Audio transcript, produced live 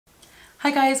Hi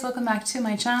guys, welcome back to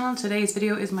my channel. Today's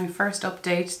video is my first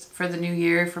update for the new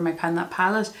year for my Pan That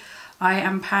palette. I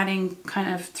am panning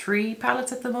kind of 3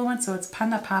 palettes at the moment, so it's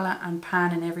Pan That palette and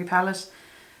pan in every palette.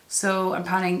 So I'm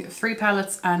panning 3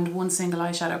 palettes and 1 single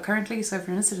eyeshadow currently, so if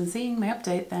you're interested in seeing my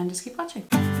update then just keep watching.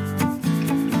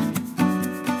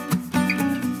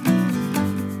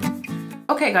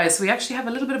 Okay guys, so we actually have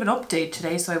a little bit of an update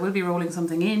today, so I will be rolling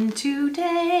something in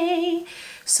today.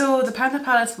 So the Pan That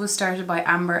palette was started by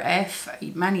Amber F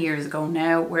many years ago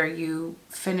now, where you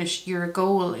finish, your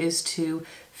goal is to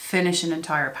finish an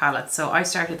entire palette. So I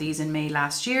started these in May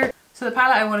last year. So the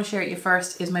palette I want to share with you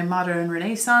first is my Modern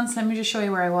Renaissance. Let me just show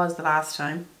you where I was the last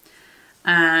time.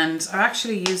 And I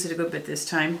actually used it a good bit this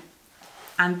time.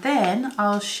 And then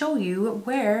I'll show you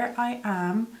where I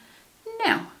am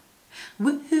now.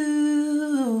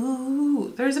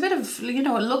 Woohoo! There's a bit of, you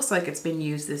know, it looks like it's been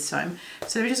used this time.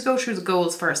 So let me just go through the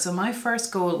goals first. So my first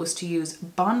goal was to use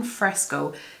Bon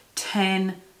Fresco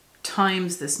 10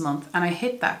 times this month, and I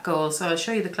hit that goal. So I'll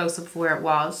show you the close-up of where it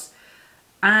was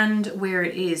and where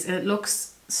it is. And it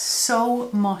looks so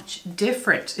much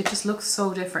different. It just looks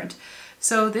so different.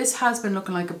 So this has been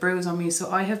looking like a bruise on me, so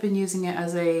I have been using it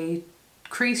as a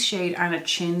crease shade and a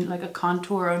chin, like a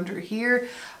contour under here.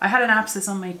 I had an abscess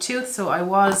on my tooth, so I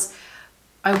was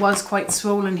quite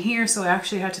swollen here, so I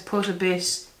actually had to put a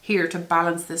bit here to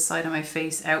balance this side of my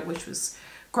face out, which was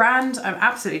grand. I'm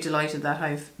absolutely delighted that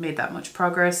I've made that much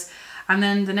progress. And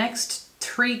then the next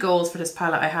 3 goals for this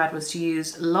palette I had was to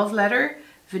use Love Letter,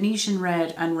 Venetian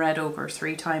Red and Red Ochre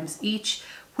 3 times each,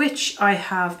 which I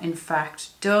have in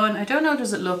fact done. I don't know,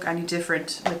 does it look any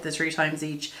different with the 3 times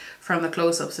each from the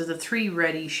close-ups? So the 3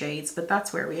 ready shades, but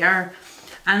that's where we are.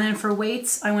 And then for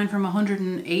weights, I went from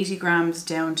 180 grams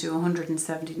down to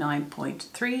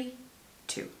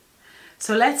 179.32.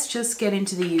 So let's just get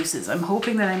into the uses. I'm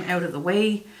hoping that I'm out of the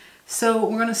way. So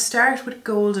we're going to start with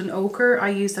Golden Ochre. I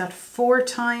used that 4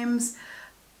 times.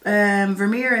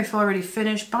 Vermeer I've already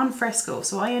finished. Bon Fresco,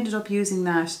 so I ended up using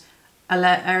that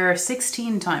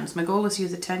 16 times. My goal was to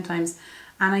use it 10 times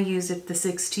and I used it the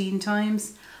 16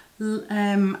 times.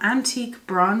 Antique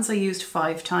Bronze I used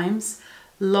 5 times.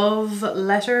 Love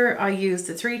Letter I used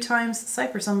it 3 times.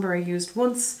 Cypress Umber I used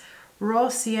once. Raw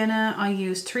Sienna I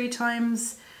used 3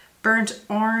 times. Burnt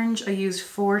Orange I used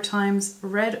 4 times.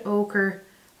 Red Ochre,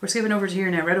 we're skipping over to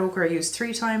here now. Red Ochre I used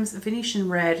 3 times. Venetian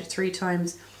Red 3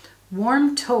 times.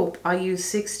 Warm Taupe I used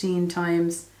 16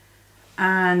 times.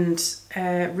 And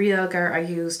Real Gar I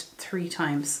used 3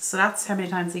 times. So that's how many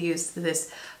times I used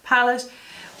this palette.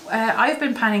 I've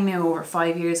been panning now over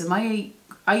 5 years, and I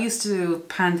used to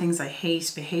pan things I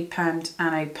hate panned,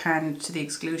 and I panned to the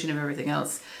exclusion of everything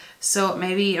else. So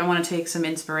maybe I want to take some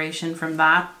inspiration from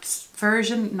that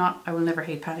version. Not, I will never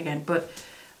hate pan again, but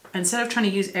instead of trying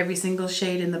to use every single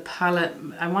shade in the palette,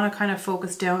 I want to kind of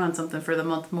focus down on something for the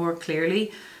month more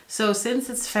clearly. So since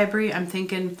it's February, I'm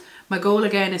thinking my goal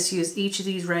again is to use each of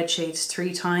these red shades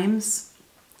 3 times.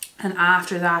 And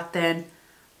after that then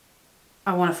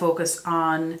I want to focus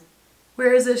on,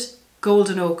 where is it?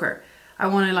 Golden Ochre. I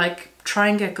want to like try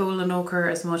and get Golden Ochre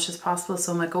as much as possible.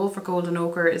 So my goal for Golden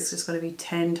Ochre is just going to be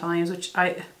 10 times, which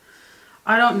I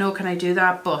don't know, can I do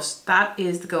that? But that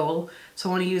is the goal. So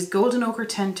I want to use Golden Ochre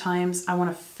 10 times. I want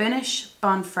to finish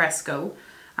Bon Fresco,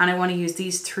 and I want to use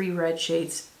these 3 red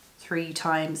shades 3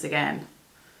 times again.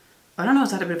 I don't know,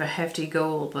 is that a bit of a hefty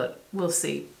goal, but we'll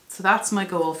see. So that's my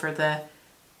goal for the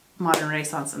Modern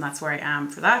Renaissance, and that's where I am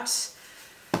for that.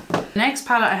 The next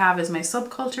palette I have is my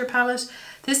Subculture palette.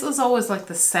 This was always like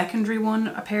the secondary one,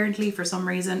 apparently, for some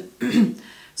reason.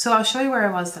 So I'll show you where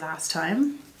I was the last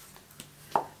time.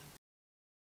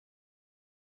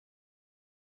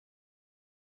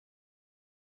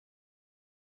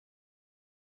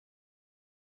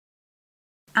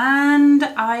 And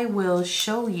I will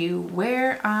show you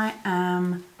where I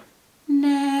am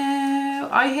now.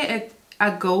 I hit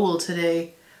a goal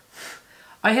today.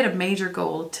 I hit a major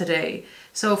goal today.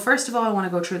 So first of all, I want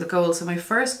to go through the goals. So my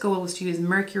first goal was to use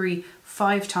Mercury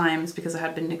 5 times because I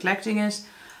had been neglecting it,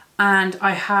 and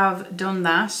I have done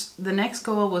that. The next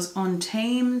goal was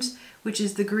Untamed, which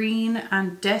is the green,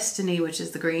 and Destiny, which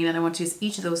is the green, and I want to use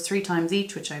each of those 3 times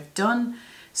each, which I've done.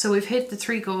 So we've hit the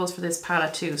 3 goals for this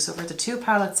palette too. So for the 2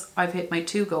 palettes, I've hit my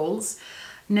 2 goals.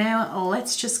 Now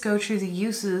let's just go through the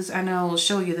uses, and I'll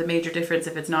show you the major difference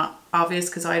if it's not obvious,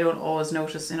 because I don't always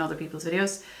notice in other people's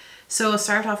videos. So I'll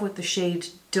start off with the shade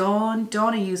Dawn.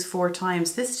 Dawn I used 4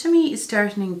 times. This to me is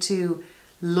starting to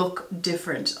look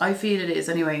different. I feel it is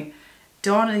anyway.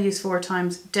 Dawn I used 4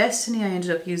 times. Destiny I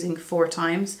ended up using 4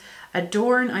 times.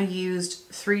 Adorn I used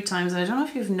 3 times. And I don't know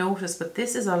if you've noticed, but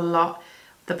this is a lot.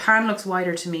 The pan looks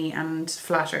wider to me and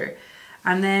flatter.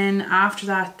 And then after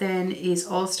that then is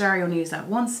All Star. I only used that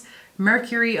once.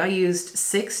 Mercury I used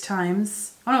 6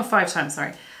 times. Oh no, 5 times,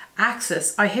 sorry.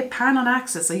 Axis, I hit pan on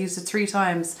Axis. I used it 3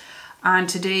 times. And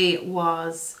today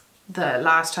was the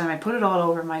last time. I put it all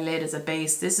over my lid as a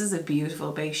base. This is a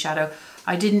beautiful base shadow.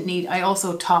 I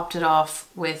also topped it off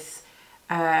with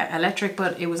electric,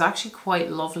 but it was actually quite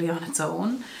lovely on its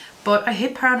own. But I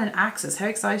hit pan and Axis. How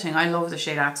exciting. I love the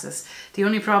shade Axis. The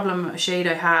only shade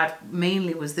I had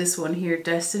mainly was this one here,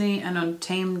 Destiny and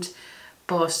Untamed.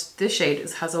 But this shade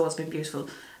has always been beautiful.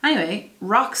 Anyway,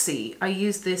 Roxy, I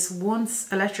used this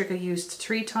once. Electric I used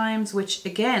 3 times, which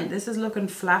again, this is looking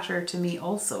flatter to me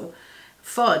also.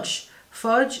 Fudge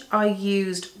I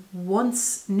used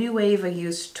once. New Wave I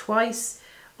used twice.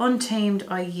 Untamed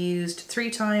I used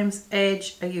 3 times.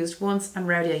 Edge I used once, and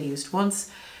Rowdy I used once.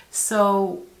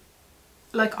 So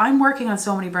like, I'm working on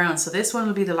so many browns, so this one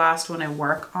will be the last one I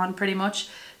work on pretty much.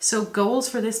 So goals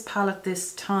for this palette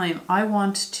this time, I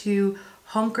want to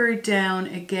hunker down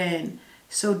again.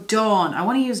 So Dawn, I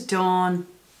want to use Dawn,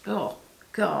 oh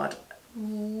god,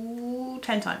 10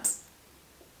 times.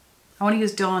 I want to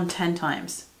use Dawn 10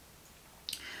 times.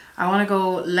 I want to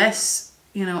go less,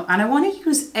 you know, and I want to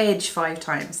use Edge 5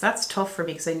 times. That's tough for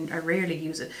me because I rarely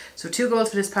use it. So 2 goals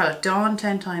for this palette, Dawn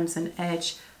 10 times and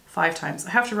Edge 5 times.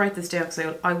 I have to write this down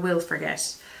because I will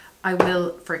forget. I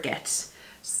will forget.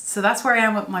 So that's where I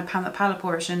am with my palette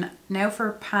portion. Now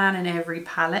for Pan in Every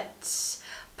Palette.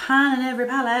 Pan in Every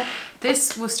Palette.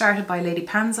 This was started by Lady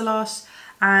Pansalot,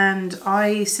 and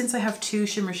since I have 2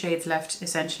 shimmer shades left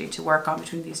essentially to work on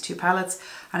between these 2 palettes,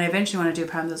 and I eventually want to do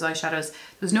pan those eyeshadows,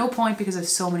 there's no point because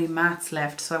there's so many mattes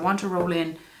left. So I want to roll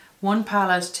in 1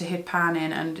 palette to hit pan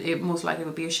in, and it most likely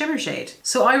would be a shimmer shade.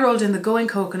 So I rolled in the Going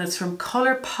Coconuts from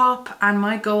Colourpop, and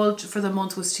my goal for the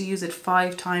month was to use it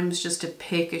 5 times just to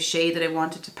pick a shade that I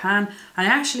wanted to pan, and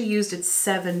I actually used it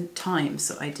 7 times,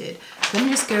 so I did. Let me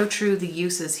just go through the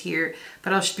uses here,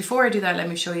 but before I do that, let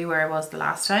me show you where I was the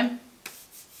last time.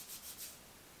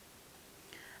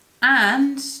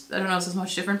 And I don't know if it's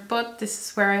much different, but this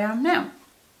is where I am now.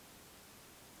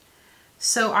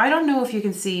 So I don't know if you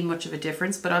can see much of a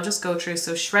difference, but I'll just go through.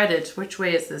 So Shredded, which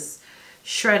way is this?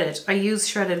 Shredded, I used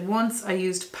Shredded once. I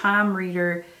used Palm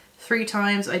Reader 3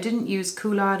 times. I didn't use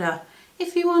Colada.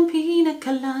 If you want pina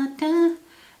colada.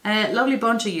 Lovely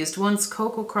Bunch I used once.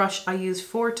 Cocoa Crush I used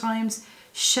 4 times.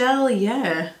 Shell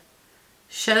Yeah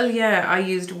I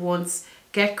used once.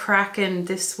 Get Crackin',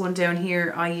 this one down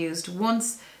here, I used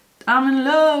once. I'm in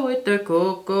love with the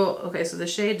cocoa. Okay, so the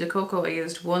shade the cocoa I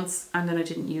used once, and then I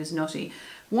didn't use Nutty.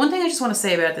 One thing I just want to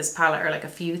say about this palette, or like a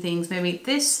few things maybe,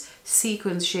 this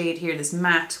sequins shade here, this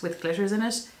matte with glitters in it,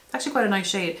 it's actually quite a nice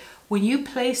shade. When you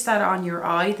place that on your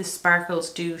eye, the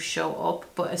sparkles do show up,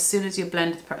 but as soon as you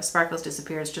blend, the sparkles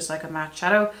disappear. It's just like a matte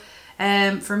shadow.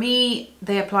 For me,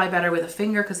 they apply better with a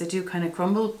finger because they do kind of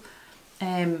crumble,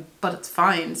 but it's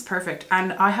fine, it's perfect.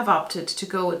 And I have opted to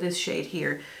go with this shade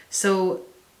here. So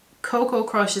Cocoa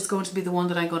Crush is going to be the one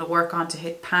that I'm going to work on to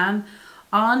hit pan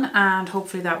on, and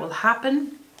hopefully that will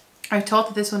happen. I thought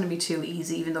that this one would be too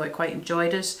easy, even though I quite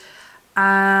enjoyed it.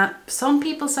 Some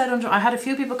people said I had a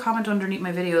few people comment underneath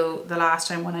my video the last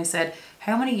time when I said,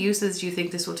 how many uses do you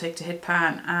think this will take to hit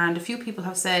pan? And a few people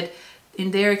have said in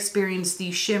their experience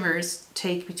these shimmers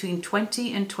take between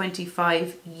 20 and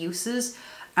 25 uses,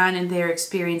 and in their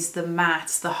experience the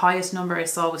mattes, the highest number I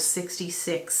saw was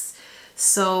 66.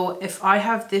 So if I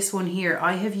have this one here,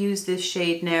 I have used this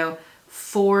shade now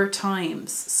 4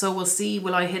 times. So we'll see,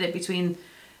 will I hit it between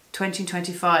 20 and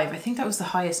 25? I think that was the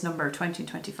highest number, 20 and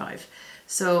 25.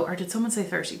 So, or did someone say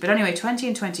 30? But anyway, 20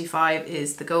 and 25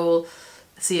 is the goal.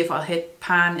 See if I'll hit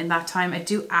pan in that time. I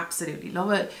do absolutely love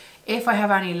it. If I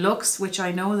have any looks, which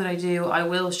I know that I do, I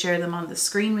will share them on the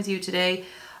screen with you today.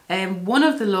 One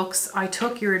of the looks, I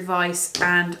took your advice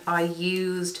and I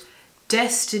used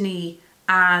Destiny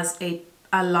as a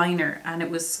liner, and it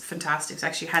was fantastic. It's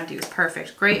actually handy, it was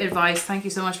perfect. Great advice. Thank you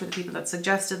so much for the people that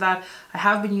suggested that. I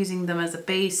have been using them as a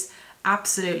base.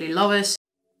 Absolutely love it.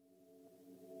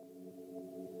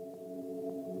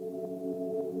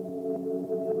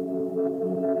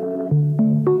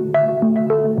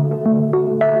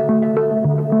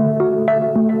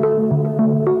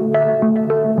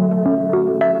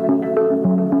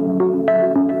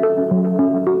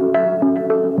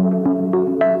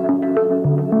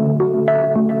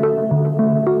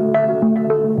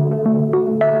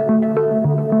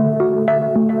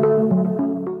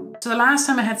 Last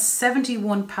time I had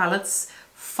 71 palettes,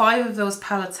 5 of those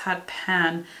palettes had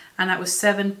pan, and that was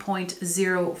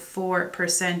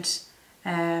 7.04%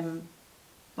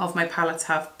 of my palettes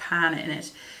have pan in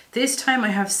it. This time I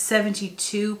have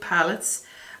 72 palettes,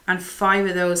 and 5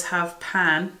 of those have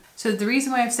pan. So the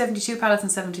reason why I have 72 palettes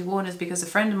and 71 is because a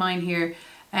friend of mine here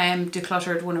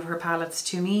decluttered one of her palettes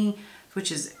to me,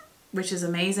 which is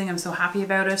amazing. I'm so happy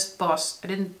about it, but I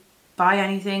didn't buy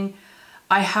anything.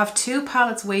 I have 2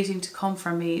 palettes waiting to come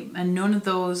from me, and none of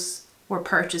those were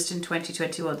purchased in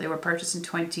 2021. They were purchased in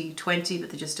 2020, but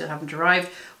they just still haven't arrived.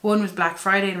 One was Black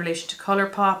Friday in relation to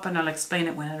Colourpop, and I'll explain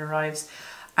it when it arrives.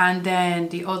 And then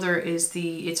the other is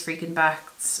the It's Freaking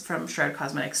Backs from Shroud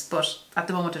Cosmetics, but at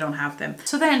the moment I don't have them.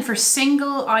 So then for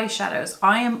single eyeshadows,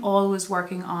 I am always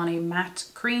working on a matte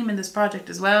cream in this project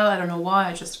as well. I don't know why,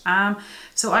 I just am.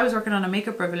 So I was working on a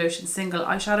Makeup Revolution single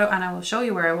eyeshadow, and I will show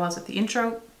you where I was at the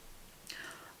intro.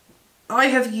 I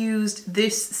have used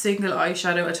this single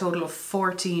eyeshadow a total of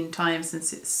 14 times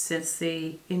since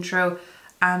the intro,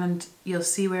 and you'll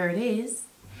see where it is.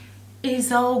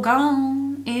 It's all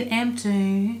gone, it's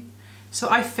empty. So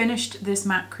I finished this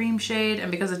matte cream shade, and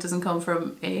because it doesn't come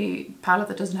from a palette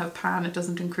that doesn't have pan, it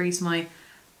doesn't increase my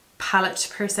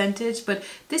palette percentage, but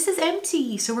this is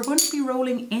empty. So we're going to be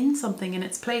rolling in something in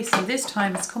its place, and this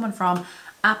time it's coming from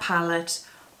a palette.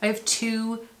 I have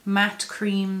 2 matte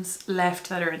creams left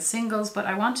that are in singles, but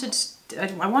I want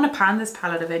to pan this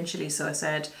palette eventually, so I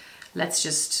said let's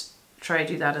just try to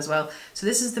do that as well. So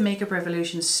this is the Makeup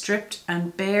Revolution Stripped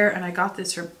and Bare, and I got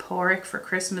this from Porrick for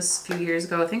Christmas a few years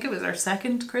ago. I think it was our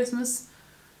second Christmas,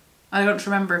 I don't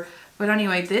remember, but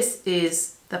anyway, this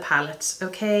is the palette.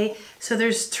 Okay, so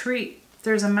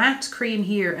there's a matte cream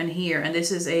here, and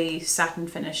this is a satin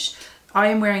finish. I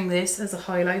am wearing this as a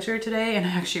highlighter today, and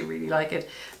I actually really like it.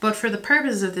 But for the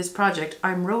purposes of this project,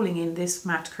 I'm rolling in this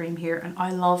matte cream here, and I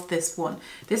love this one.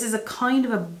 This is a kind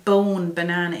of a bone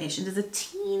banana-ish. It is a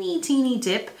teeny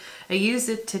dip. I used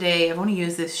it today. I've only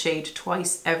used this shade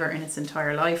twice ever in its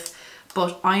entire life,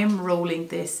 but I am rolling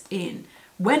this in.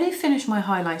 When I finish my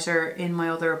highlighter in my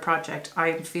other project,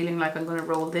 I'm feeling like I'm going to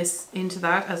roll this into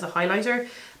that as a highlighter.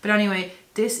 But anyway,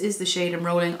 this is the shade I'm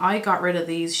rolling. I got rid of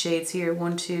these shades here,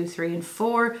 1, 2, 3, and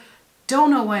 4.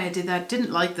 Don't know why I did that.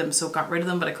 Didn't like them, so got rid of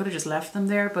them, but I could have just left them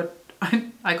there, but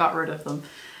I got rid of them.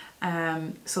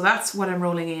 So that's what I'm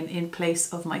rolling in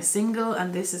place of my single,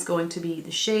 and this is going to be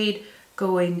the shade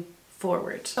going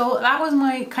forward. So that was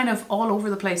my kind of all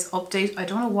over the place update. I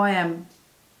don't know why I'm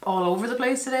all over the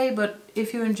place today, but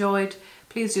if you enjoyed,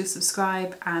 please do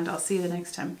subscribe, and I'll see you the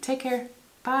next time. Take care.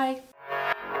 Bye.